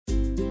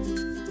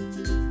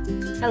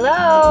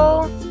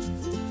Hello!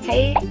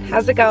 Hey,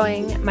 how's it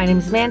going? My name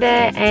is Amanda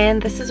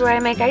and this is where I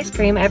make ice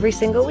cream every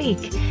single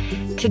week.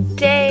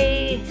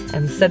 Today,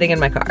 I'm sitting in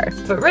my car,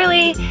 but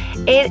really,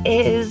 it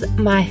is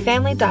my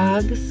family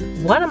dog's,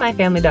 one of my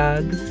family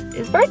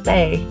dogs'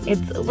 birthday.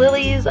 It's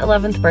Lily's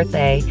 11th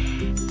birthday,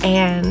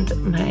 and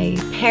my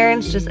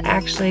parents just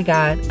actually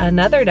got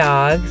another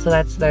dog, so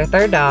that's their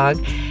third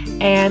dog,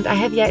 and I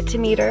have yet to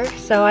meet her,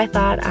 so I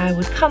thought I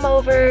would come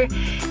over,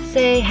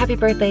 say happy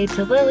birthday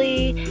to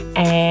Lily,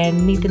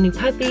 and meet the new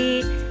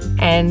puppy,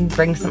 and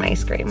bring some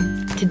ice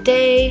cream.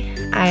 Today,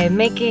 I'm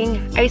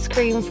making ice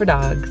cream for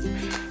dogs,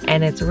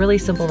 and it's a really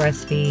simple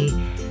recipe.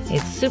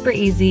 It's super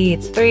easy,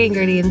 it's 3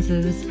 ingredients,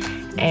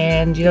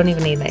 and you don't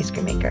even need an ice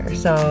cream maker.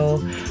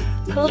 So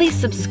please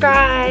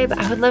subscribe.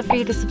 I would love for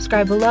you to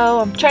subscribe below.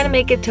 I'm trying to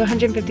make it to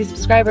 150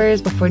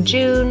 subscribers before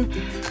June.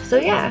 So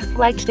yeah,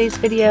 like today's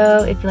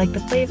video if you like the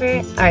flavor.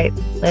 All right,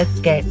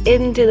 let's get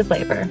into the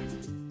flavor.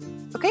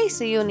 Okay,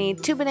 so you'll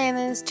need 2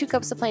 bananas, 2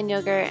 cups of plain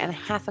yogurt, and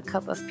 1/2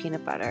 cup of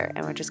peanut butter.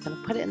 And we're just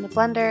gonna put it in the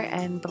blender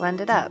and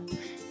blend it up.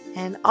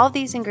 And all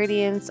these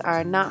ingredients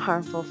are not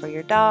harmful for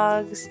your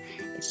dogs.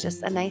 It's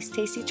just a nice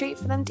tasty treat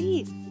for them to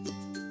eat.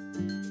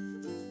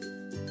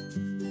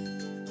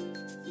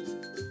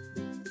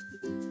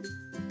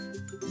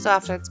 So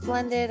after it's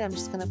blended, I'm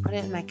just gonna put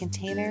it in my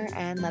container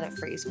and let it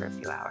freeze for a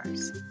few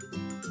hours.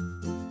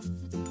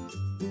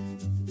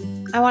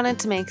 I wanted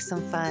to make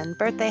some fun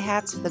birthday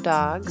hats for the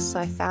dogs, so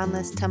I found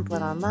this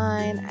template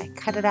online. I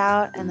cut it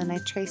out and then I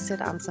traced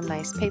it on some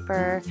nice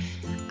paper.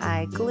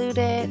 I glued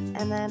it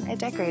and then I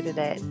decorated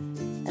it.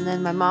 And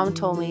then my mom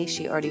told me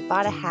she already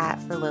bought a hat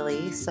for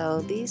Lily,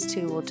 so these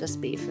 2 will just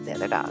be for the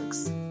other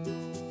dogs.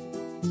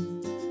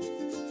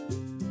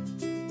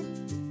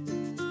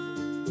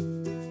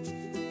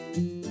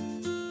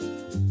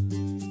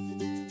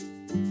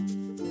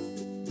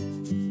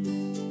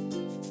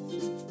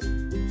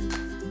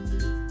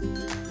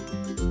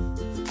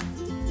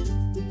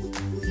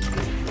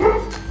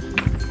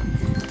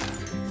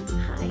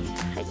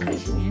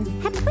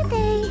 Happy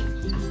birthday!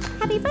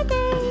 Happy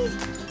birthday!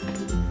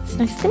 It's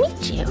nice to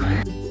meet you.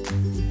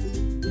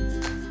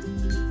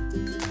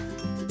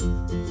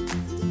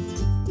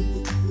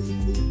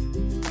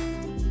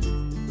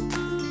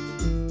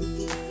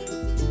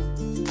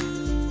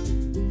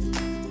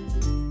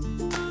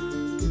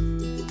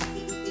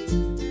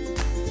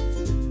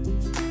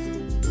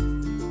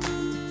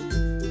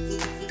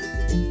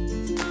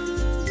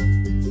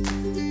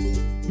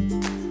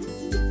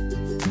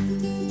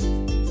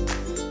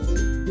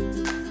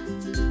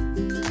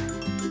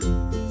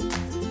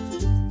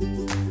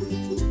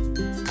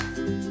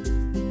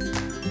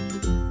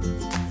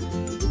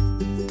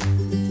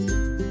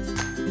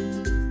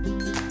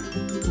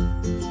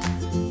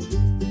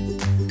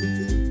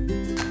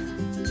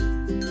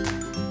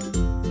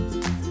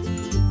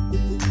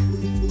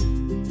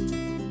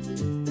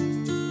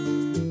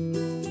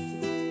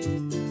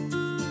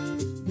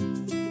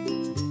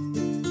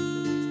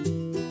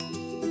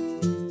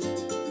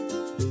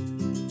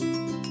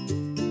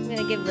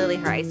 Give Lily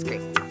her ice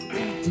cream.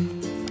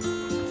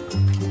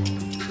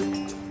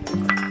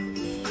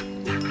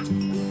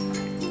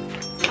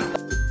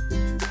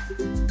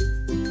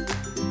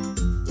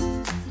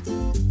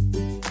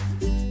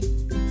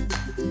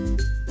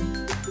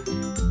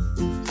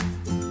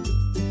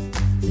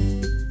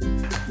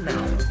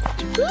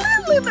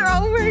 Lily, they're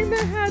all wearing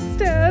their hats,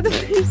 Dad.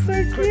 They're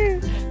so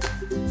cute.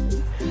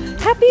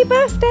 Happy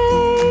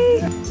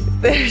birthday!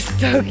 They're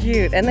so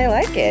cute, and they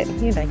like it.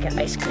 You like your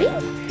ice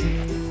cream?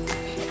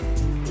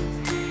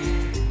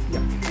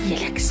 You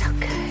look so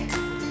good.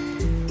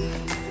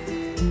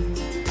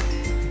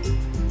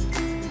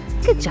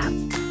 Good job.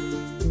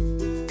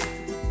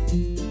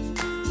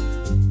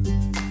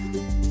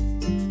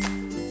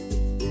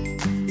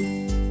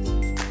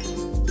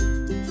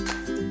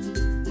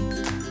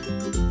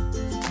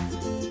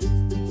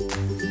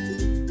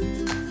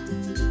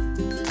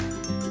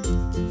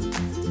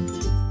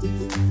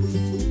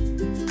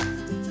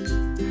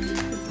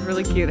 It's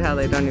really cute how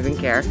they don't even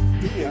care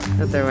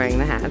that they're wearing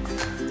the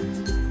hats.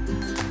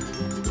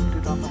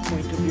 On the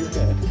point of your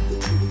head.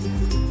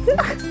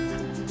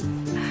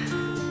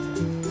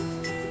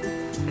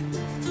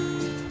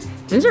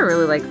 Ginger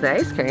really likes the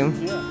ice cream.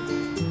 Yeah.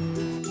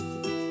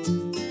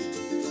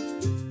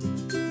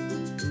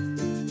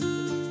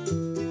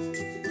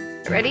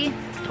 Ready?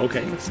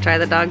 Okay. Let's try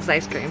the dog's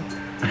ice cream.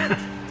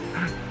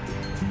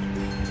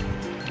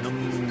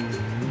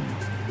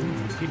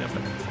 Peanut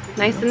butter.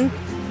 Nice and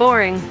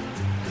boring.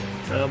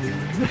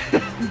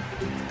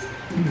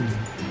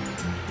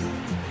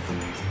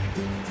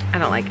 I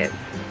don't like it.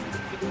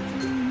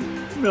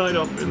 No, I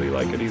don't really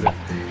like it either.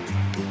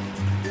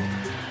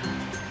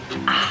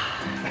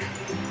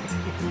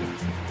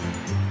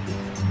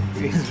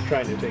 He's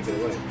trying to take it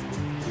away.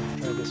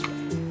 Try this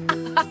one.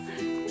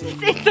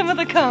 Just ate some of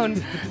the cone.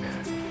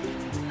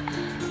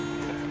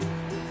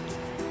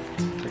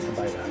 Take a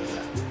bite out of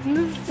that.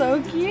 This is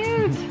so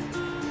cute.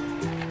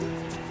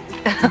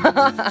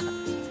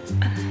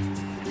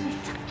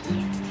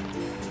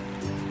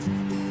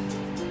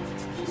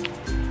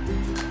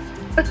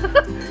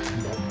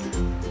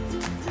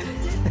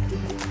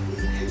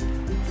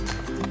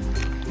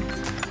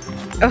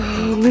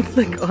 Oh, it's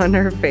like on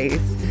her face.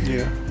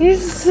 Yeah.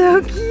 He's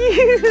so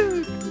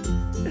cute.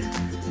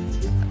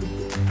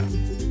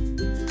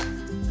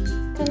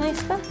 It's a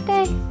nice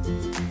birthday.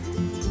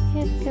 He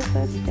had a good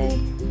birthday.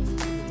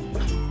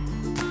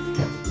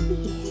 Yeah,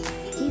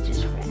 he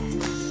just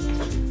rests.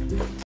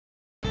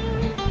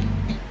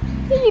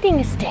 Eating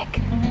a stick.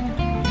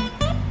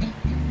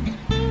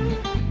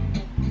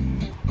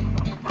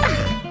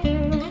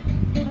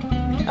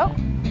 Oh,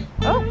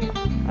 oh,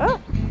 oh.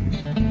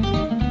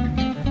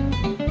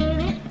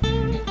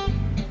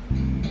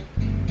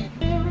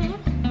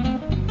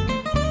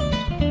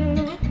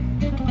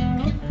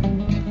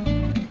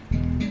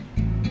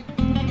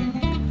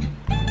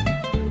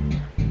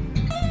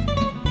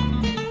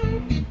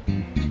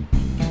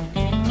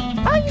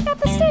 Oh, you got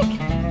the stick.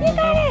 You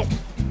got it.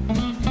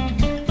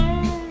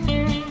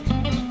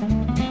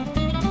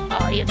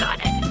 Oh, you got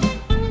it.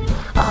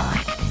 Oh,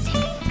 I got the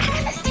stick. I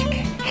got the stick.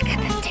 I got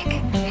the stick.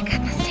 I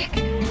got the stick.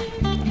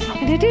 What are you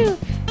gonna do?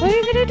 What are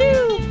you gonna do?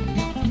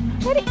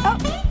 What are you, oh,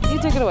 you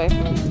took it away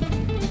from me.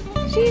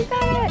 She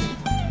got it.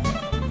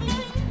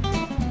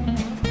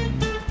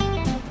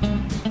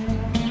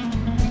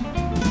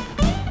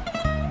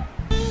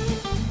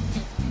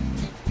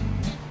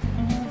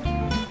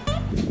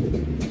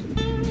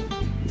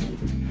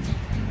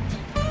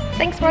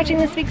 Thanks for watching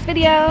this week's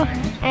video,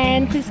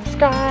 and please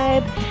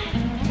subscribe,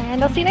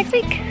 and I'll see you next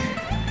week.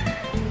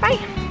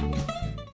 Bye.